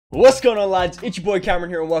What's going on, lads? It's your boy Cameron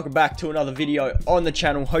here and welcome back to another video on the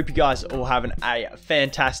channel. Hope you guys are all having a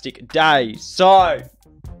fantastic day. So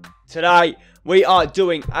today we are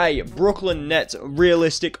doing a Brooklyn Nets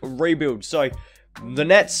realistic rebuild. So the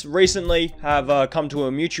Nets recently have come to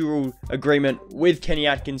a mutual agreement with Kenny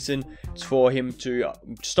Atkinson for him to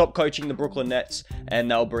stop coaching the Brooklyn Nets,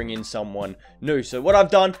 and they'll bring in someone new. So what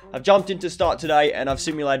I've done, I've jumped into start today and I've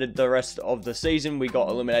simulated the rest of the season. We got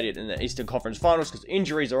eliminated in the Eastern Conference Finals because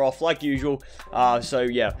injuries are off like usual. So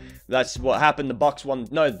yeah, that's what happened.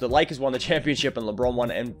 The Lakers won the championship and LeBron won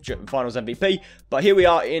Finals MVP. But here we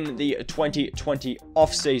are in the 2020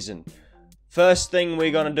 off season. First thing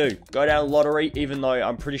we're going to do, go down lottery, even though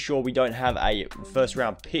I'm pretty sure we don't have a first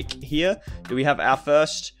round pick here. Do we have our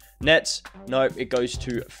first? Nets? No, it goes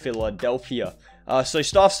to Philadelphia. So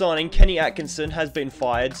staff signing, Kenny Atkinson has been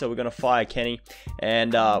fired, so we're going to fire Kenny.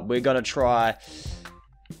 And we're going to try...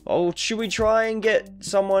 Oh, should we try and get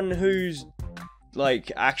someone who's,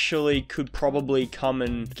 like, actually could probably come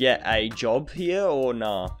and get a job here, or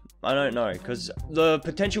nah? I don't know, because the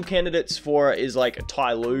potential candidates for it is like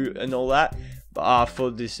Ty Lue and all that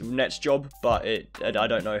for this Nets job, but I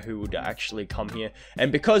don't know who would actually come here.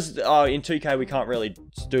 And because in 2K we can't really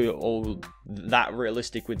do all that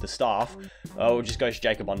realistic with the staff, we'll just go to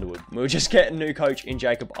Jacob Underwood. We'll just get a new coach in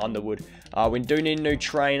Jacob Underwood. We do need a new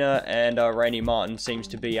trainer, and Rainey Martin seems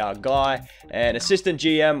to be our guy. And assistant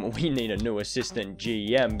GM, we need a new assistant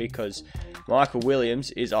GM because Michael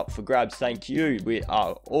Williams is up for grabs. Thank you. We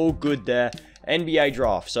are all good there. NBA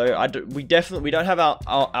draft. So we don't have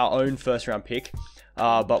our own first round pick,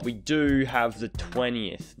 but we do have the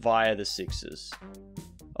 20th via the Sixers.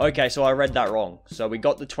 Okay, so I read that wrong. So we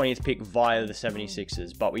got the 20th pick via the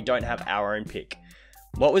 76ers, but we don't have our own pick.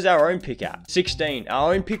 What was our own pick at? 16.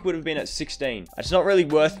 Our own pick would have been at 16. It's not really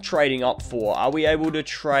worth trading up for. Are we able to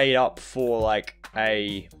trade up for like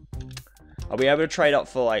a... Are we able to trade up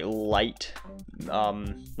for like late,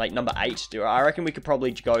 like number 8? I reckon we could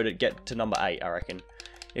probably go to get to number 8, I reckon.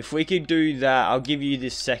 If we could do that, I'll give you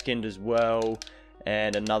this second as well,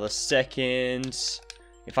 and another second.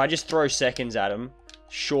 If I just throw seconds at them,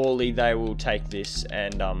 surely they will take this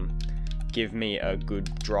and give me a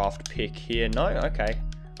good draft pick here. No? Okay.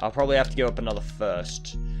 I'll probably have to give up another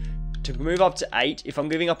first. To move up to 8, if I'm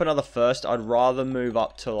giving up another first, I'd rather move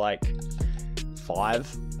up to like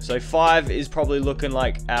 5. So 5 is probably looking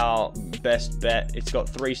like our best bet. It's got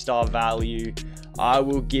 3-star value. I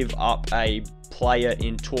will give up a player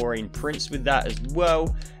in Taurean Prince with that as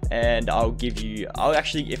well. And I'll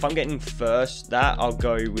actually, if I'm getting first, I'll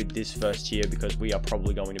go with this first here because we are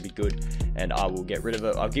probably going to be good. And I will get rid of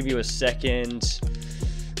it. I'll give you a second.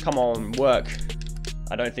 Come on, work.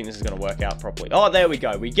 I don't think this is going to work out properly. Oh, there we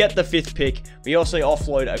go. We get the 5th pick. We also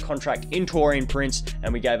offload a contract in Taurean Prince,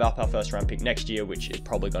 and we gave up our first round pick next year, which is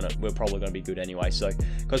we're probably gonna be good anyway. So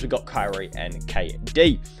because we got Kyrie and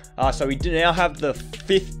KD, so we do now have the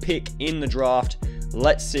 5th pick in the draft.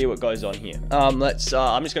 Let's see what goes on here. I'm just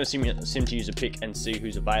going to sim to use a pick and see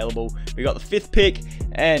who's available. We got the 5th pick,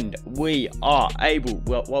 and we are able.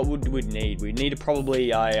 Well, what would we need? We need probably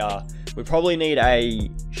need a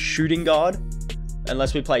shooting guard.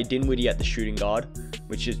 Unless we play Dinwiddie at the shooting guard,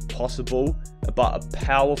 which is possible, but a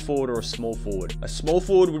power forward or a small forward. A small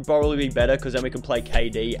forward would probably be better because then we can play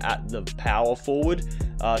KD at the power forward.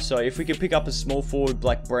 So if we could pick up a small forward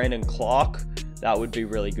like Brandon Clark, that would be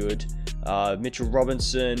really good. Mitchell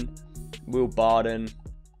Robinson, Will Barton,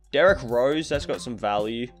 Derrick Rose, that's got some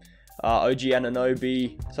value. OG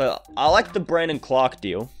Anunoby. So I like the Brandon Clark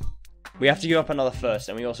deal. We have to give up another first,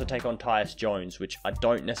 and we also take on Tyus Jones, which I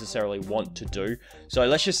don't necessarily want to do. So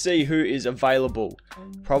let's just see who is available.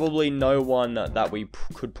 Probably no one that we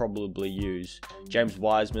could probably use. James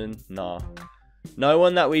Wiseman, nah. No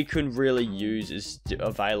one that we could really use is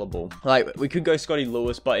available. Like, we could go Scotty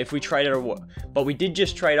Lewis, but if we traded but we did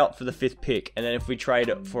just trade up for the 5th pick, and then if we trade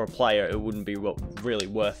it for a player, it wouldn't be really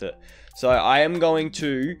worth it. So I am going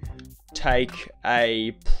to take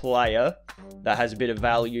a player that has a bit of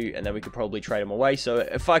value, and then we could probably trade him away. So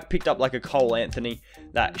if I picked up like a Cole Anthony,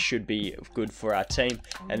 that should be good for our team.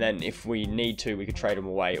 And then if we need to, we could trade him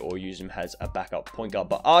away or use him as a backup point guard.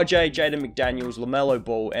 But RJ, Jaden McDaniels, LaMelo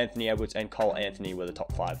Ball, Anthony Edwards, and Cole Anthony were the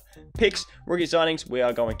top 5 picks. Rookie signings, we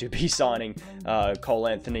are going to be signing Cole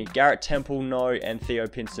Anthony, Garrett Temple, no, and Theo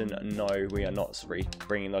Pinson, no. We are not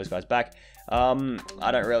bringing those guys back.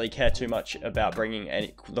 I don't really care too much about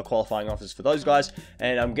bringing the qualifying offers for those guys,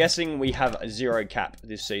 and I'm guessing we have a 0 cap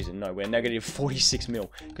this season. No, we're negative 46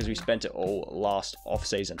 mil because we spent it all last off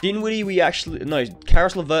season. Dinwiddie,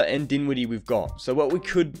 Karis LeVert and Dinwiddie we've got. So what we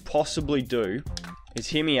could possibly do is,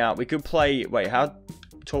 hear me out, we could play,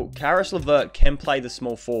 Karis LeVert can play the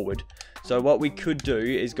small forward. So what we could do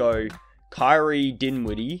is go Kyrie,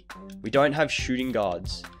 Dinwiddie. We don't have shooting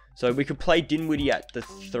guards. So we could play Dinwiddie at the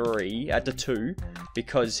 2,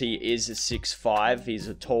 because he is a 6'5". He's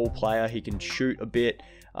a tall player. He can shoot a bit.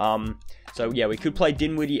 So yeah, we could play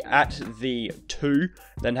Dinwiddie at the 2,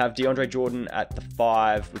 then have DeAndre Jordan at the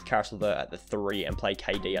 5 with Karis LeVert at the 3 and play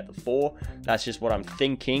KD at the 4. That's just what I'm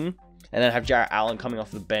thinking. And then have Jarrett Allen coming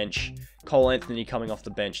off the bench, Cole Anthony coming off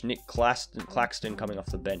the bench, Nick Claxton coming off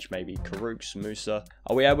the bench, maybe Karooks, Musa.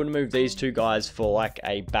 Are we able to move these 2 guys for like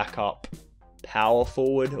a backup power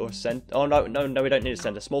forward or center? Oh, no, we don't need a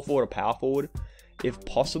center. Small forward or power forward, if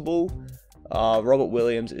possible. Robert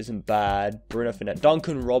Williams isn't bad. Bruno Finette.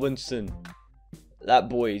 Duncan Robinson. That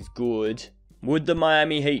boy is good. Would the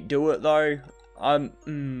Miami Heat do it, though?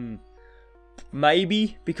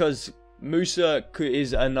 Maybe, because Musa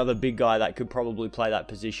is another big guy that could probably play that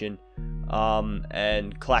position.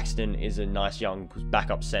 And Claxton is a nice young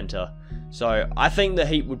backup center. So I think the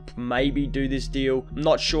Heat would maybe do this deal. I'm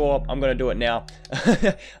not sure. I'm going to do it now.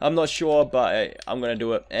 I'm not sure, but I'm going to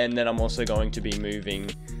do it. And then I'm also going to be moving.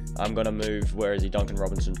 I'm going to move, where is he, Duncan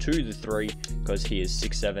Robinson to the 3, because he is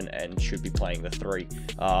 6'7" and should be playing the 3.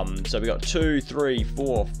 So we got 2, 3,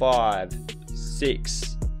 4, 5,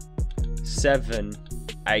 6, 7,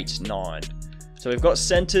 8, 9. So we've got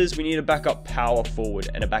centers. We need a backup power forward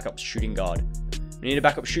and a backup shooting guard. We need a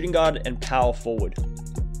backup shooting guard and power forward.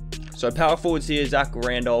 So power forwards here: Zach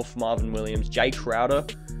Randolph, Marvin Williams, Jay Crowder.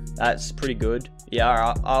 That's pretty good.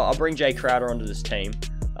 Yeah, I'll bring Jay Crowder onto this team.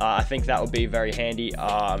 I think that would be very handy.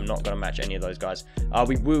 I'm not going to match any of those guys.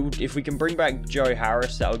 We will, if we can bring back Joe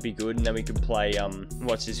Harris, that would be good. And then we could play,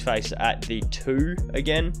 what's his face, at the 2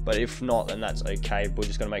 again. But if not, then that's okay. We're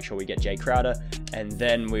just going to make sure we get Jay Crowder. And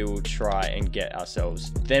then we will try and get ourselves,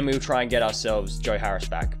 Joe Harris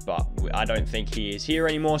back. But I don't think he is here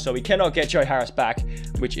anymore. So we cannot get Joe Harris back,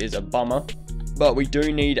 which is a bummer. But we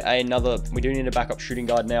do need a backup shooting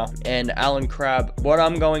guard now. And Alan Crabb, what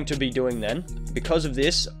I'm going to be doing then, because of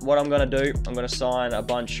this, what I'm going to do, I'm going to sign a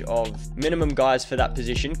bunch of minimum guys for that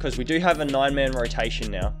position, because we do have a 9-man rotation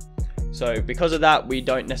now. So because of that, we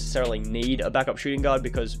don't necessarily need a backup shooting guard,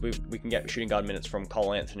 because we can get shooting guard minutes from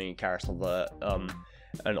Cole Anthony, Karis LeVert,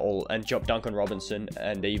 and Duncan Robinson,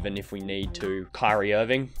 and even if we need to, Kyrie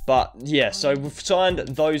Irving. But yeah, so we've signed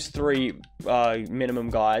those 3 minimum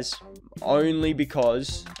guys only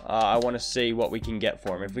because I want to see what we can get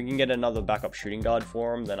for him. If we can get another backup shooting guard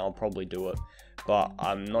for him, then I'll probably do it. But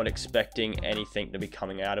I'm not expecting anything to be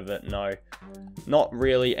coming out of it. No, not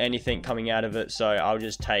really anything coming out of it. So I'll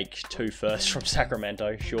just take 2 firsts from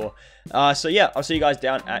Sacramento, sure. So yeah, I'll see you guys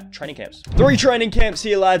down at training camps. 3 training camps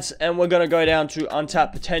here, lads, and we're going to go down to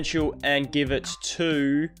untapped potential and give it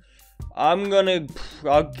to...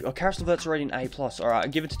 Karis LeVert's already an A+. Alright,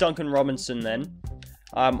 I'll give it to Duncan Robinson then.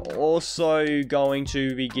 I'm also going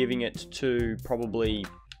to be giving it to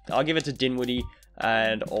I'll give it to Dinwiddie,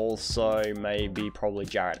 and also probably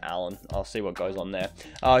Jarrett Allen. I'll see what goes on there.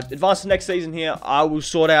 Advance to next season here, I will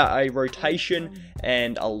sort out a rotation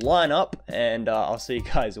and a lineup, and I'll see you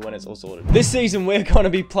guys when it's all sorted. This season, we're going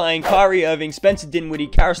to be playing Kyrie Irving, Spencer Dinwiddie,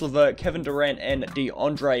 Karis LeVert, Kevin Durant, and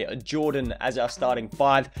DeAndre Jordan as our starting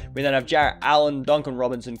 5. We then have Jarrett Allen, Duncan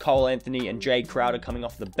Robinson, Cole Anthony, and Jay Crowder coming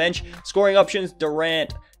off the bench. Scoring options: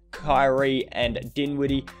 Durant, Kyrie, and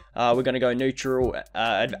Dinwiddie. We're going to go neutral,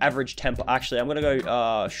 average tempo. Actually, I'm going to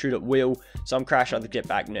go shoot at will. Some crash, others get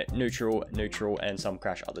back. Neutral, and some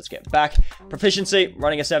crash, others get back. Proficiency,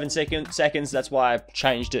 running at 7 seconds. That's why I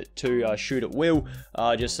changed it to shoot at will,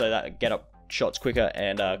 just so that I get up shots quicker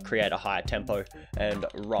and create a higher tempo and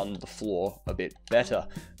run the floor a bit better.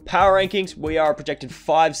 Power rankings, we are a projected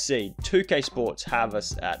 5 seed. 2K Sports have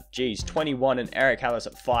us at 21, and Eric have us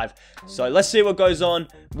at 5. So let's see what goes on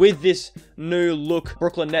with this new look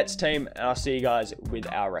Brooklyn Nets team, and I'll see you guys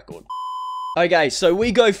with our record. Okay, so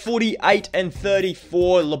we go 48 and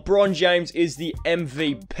 34. LeBron James is the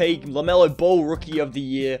MVP. LaMelo Ball, Rookie of the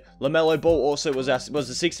Year. LaMelo Ball also was the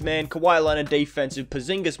 6th man. Kawhi Leonard, Defensive.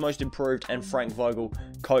 Porzingis, Most Improved. And Frank Vogel,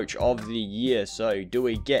 Coach of the Year. So, do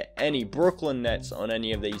we get any Brooklyn Nets on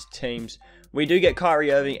any of these teams? We do get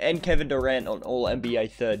Kyrie Irving and Kevin Durant on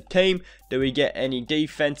All-NBA 3rd team. Do we get any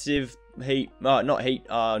defensive Nets?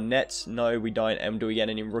 No, we don't. And do we get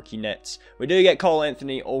any rookie Nets? We do get Cole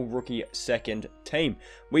Anthony, all rookie 2nd team.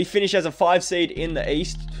 We finish as a 5 seed in the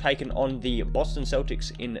East, taking on the Boston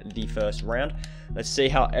Celtics in the 1st round. Let's see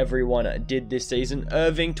how everyone did this season.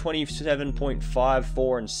 Irving, 27.5,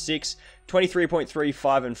 4 and 6. 23.3,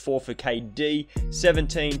 5 and 4 for KD,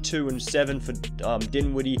 17, 2 and 7 for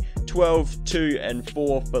Dinwiddie, 12, 2 and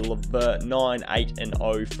 4 for LeVert, 9, 8 and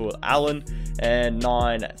 0 for Allen, and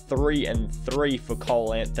 9, 3 and 3 for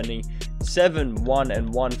Cole Anthony, 7, 1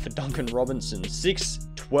 and 1 for Duncan Robinson, 6,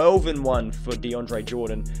 12 and 1 for DeAndre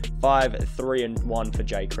Jordan, 5, 3 and 1 for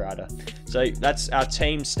Jay Crowder. So that's our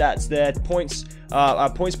team stats there. Points, our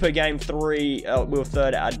points per game, 3, we were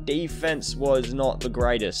third. Our defense was not the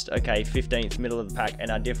greatest. Okay, 15th, middle of the pack, and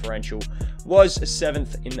our differential was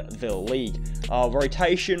 7th in the league.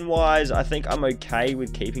 Rotation wise, I think I'm okay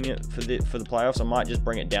with keeping it for the playoffs. I might just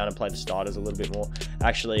bring it down and play the starters a little bit more.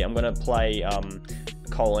 Actually, I'm gonna play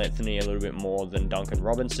Cole Anthony a little bit more than Duncan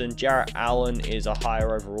Robinson. Jarrett Allen is a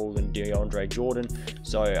higher overall than DeAndre Jordan,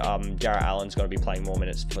 so Jarrett Allen's going to be playing more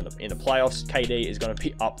minutes in the playoffs. KD is going to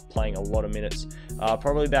be up playing a lot of minutes,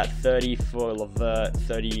 probably about 30 for LeVert,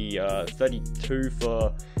 32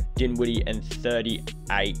 for Dinwiddie, and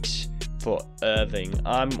 38 for Irving.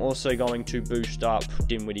 I'm also going to boost up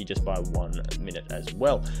Dinwiddie just by 1 minute as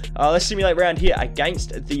well. Let's simulate round here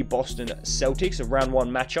against the Boston Celtics, a round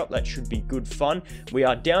 1 matchup. That should be good fun. We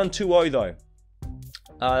are down 2-0 though.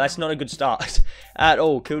 That's not a good start at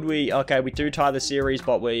all. Could we? Okay, we do tie the series,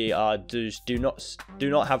 but we do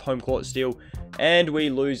not have home court steal, and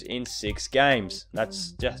we lose in 6 games.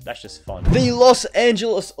 That's just fun. The Los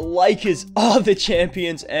Angeles Lakers are the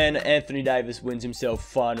champions, and Anthony Davis wins himself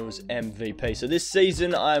Finals MVP. So this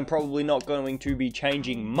season, I am probably not going to be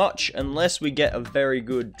changing much unless we get a very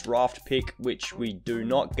good draft pick, which we do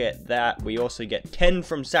not get that. We also get 10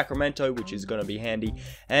 from Sacramento, which is going to be handy.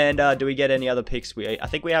 And do we get any other picks? I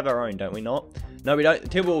think we have our own, don't we not? No, we don't. The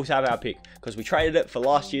Timberwolves have our pick because we traded it for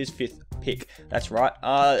last year's 5th pick. That's right.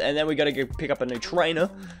 And then we got to go pick up a new trainer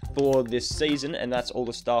for this season, and that's all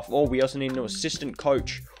the stuff. Oh, we also need a new assistant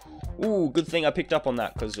coach. Ooh, good thing I picked up on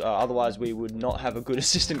that, because otherwise we would not have a good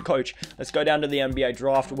assistant coach. Let's go down to the NBA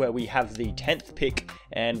draft, where we have the 10th pick,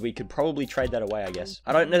 and we could probably trade that away, I guess.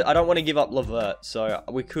 I don't want to give up LeVert, so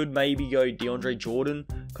we could maybe go DeAndre Jordan,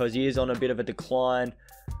 because he is on a bit of a decline.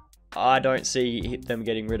 I don't see them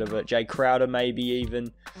getting rid of it. Jay Crowder, maybe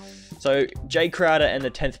even. So Jay Crowder and the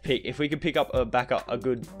 10th pick. If we could pick up a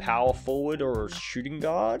good power forward or a shooting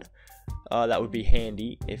guard, that would be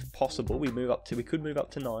handy. If possible, we could move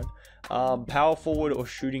up to 9. Power forward or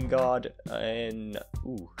shooting guard, and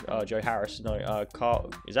Joe Harris. No,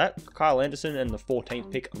 is that Kyle Anderson? And the 14th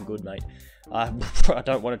pick, I'm good, mate. I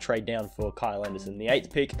don't want to trade down for Kyle Anderson. The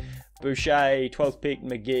 8th pick, Boucher, 12th pick,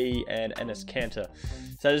 McGee, and Enes Kanter.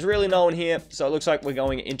 So there's really no one here. So it looks like we're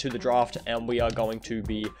going into the draft, and we are going to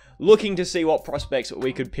be looking to see what prospects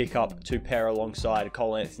we could pick up to pair alongside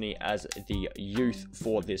Cole Anthony as the youth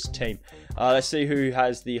for this team. Let's see who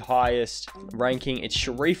has the highest ranking. It's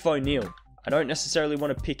Sharif O'Neal. I don't necessarily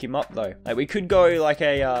want to pick him up though. Like, we could go like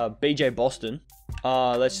a BJ Boston.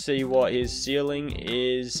 Let's see what his ceiling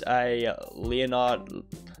is. A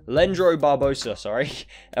Lendro Barbosa, sorry.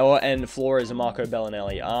 And floor is a Marco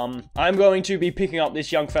Bellinelli. I'm going to be picking up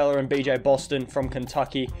this young fella in BJ Boston from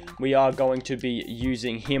Kentucky. We are going to be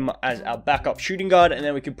using him as our backup shooting guard, and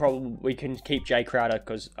then we can keep Jay Crowder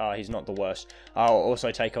because he's not the worst. I'll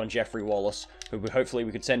also take on Jeffrey Wallace, who hopefully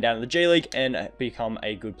we could send down to the G League and become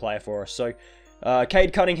a good player for us. So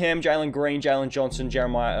Cade Cunningham, Jalen Green, Jalen Johnson,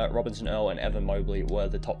 Jeremiah Robinson-Earl, and Evan Mobley were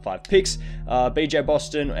the top 5 picks. BJ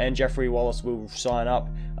Boston and Jeffrey Wallace will sign up.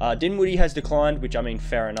 Dinwiddie has declined, which, I mean,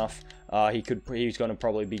 fair enough. He's going to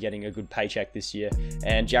probably be getting a good paycheck this year.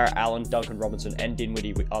 And Jarrett Allen, Duncan Robinson, and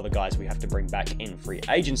Dinwiddie are the guys we have to bring back in free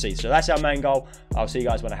agency. So that's our main goal. I'll see you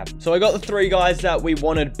guys when it happens. So I got the 3 guys that we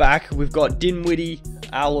wanted back. We've got Dinwiddie,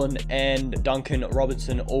 Allen, and Duncan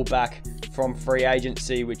Robinson all back from free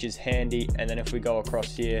agency, which is handy. And then if we go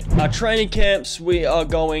across here, our training camps, we are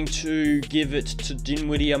going to give it to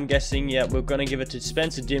Dinwiddie, I'm guessing. Yeah, we're going to give it to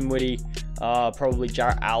Spencer Dinwiddie, probably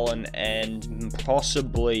Jarrett Allen, and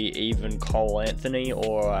possibly even Cole Anthony,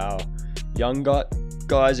 or our young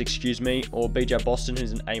guys, excuse me, or BJ Boston,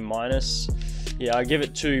 who's an A-. Yeah, I give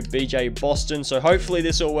it to BJ Boston. So hopefully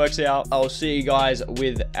this all works out. I'll see you guys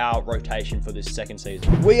with our rotation for this second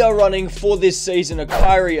season. We are running for this season a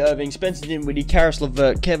Kyrie Irving, Spencer Dinwiddie, Karis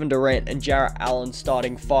LeVert, Kevin Durant, and Jarrett Allen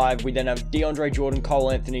starting 5. We then have DeAndre Jordan, Cole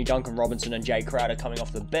Anthony, Duncan Robinson, and Jay Crowder coming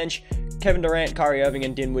off the bench. Kevin Durant, Kyrie Irving,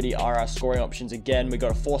 and Dinwiddie are our scoring options again. We got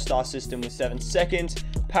a 4-star system with 7 seconds.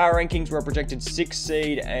 Power rankings, we're projected 6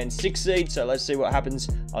 seed and 6 seed. So let's see what happens.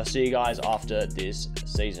 I'll see you guys after this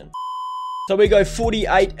season. So we go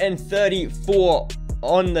 48 and 34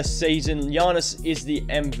 on the season. Giannis is the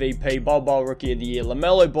MVP, Bol Rookie of the Year,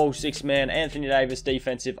 LaMelo Ball 6th man, Anthony Davis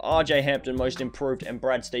defensive, RJ Hampton most improved, and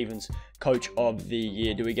Brad Stevens Coach of the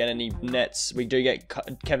Year. Do we get any Nets? We do get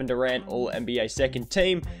Kevin Durant, All NBA second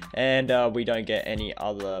team, and we don't get any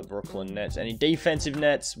other Brooklyn Nets. Any defensive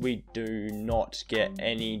Nets? We do not get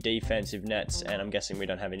any defensive Nets, and I'm guessing we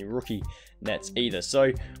don't have any rookie Nets either.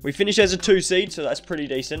 So we finish as a 2 seed, so that's pretty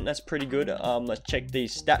decent. That's pretty good. Let's check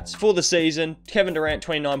these stats for the season. Kevin Durant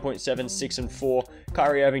 29.7, 6 and 4.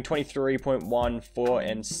 Kyrie Irving 23.1, 4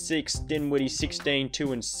 and 6. Dinwiddie 16,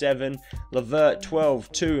 2 and 7. LeVert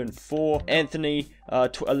 12, 2 and 4. Anthony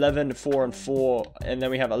 11, 4 and 4. And then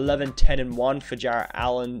we have 11, 10 and 1 for Jarrett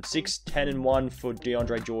Allen. 6, 10 and 1 for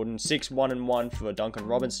DeAndre Jordan. 6, 1 and 1 for Duncan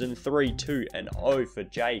Robinson. 3, 2 and 0 for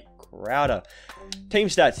Jay Crowder. Team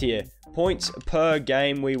stats here. Points per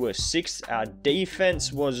game, we were 6th. Our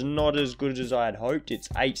defense was not as good as I had hoped. It's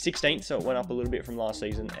 16th, so it went up a little bit from last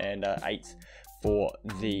season, and 8th for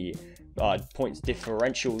the points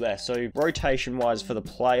differential there. So rotation wise for the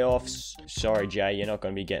playoffs, sorry Jay, you're not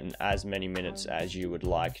going to be getting as many minutes as you would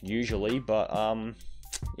like usually, but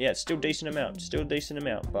yeah, it's still decent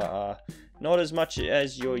amount, but not as much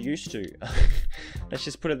as you're used to. Let's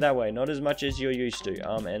just put it that way, not as much as you're used to.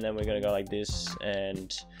 And then we're going to go like this,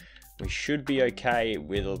 and we should be okay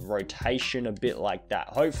with a rotation a bit like that.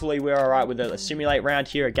 Hopefully we're all right with a simulate round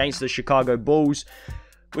here against the Chicago Bulls.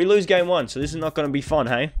 We lose game 1, so this is not going to be fun,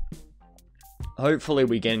 hey? Hopefully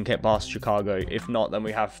we can get past Chicago. If not,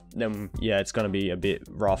 then yeah, it's going to be a bit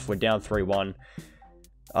rough. We're down 3-1.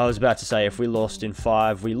 I was about to say, if we lost in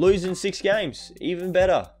 5, we lose in 6 games. Even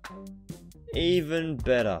better. Even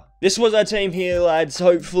better. This was our team here, lads.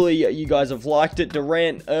 Hopefully you guys have liked it.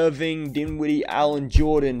 Durant, Irving, Dinwiddie, Allen,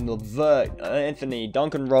 Jordan, LeVert, Anthony,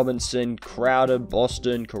 Duncan Robinson, Crowder,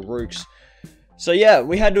 Boston, Karooks. So yeah,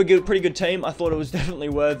 we had a pretty good team. I thought it was definitely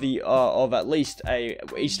worthy of at least a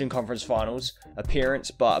Eastern Conference Finals appearance,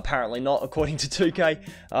 but apparently not according to 2K.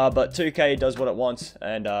 But 2K does what it wants,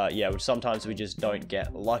 and yeah, sometimes we just don't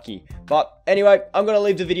get lucky. But anyway, I'm going to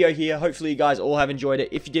leave the video here. Hopefully you guys all have enjoyed it.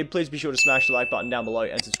 If you did, please be sure to smash the like button down below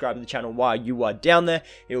and subscribe to the channel while you are down there.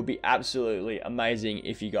 It would be absolutely amazing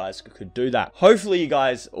if you guys could do that. Hopefully you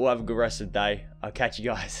guys all have a good rest of the day. I'll catch you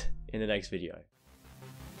guys in the next video.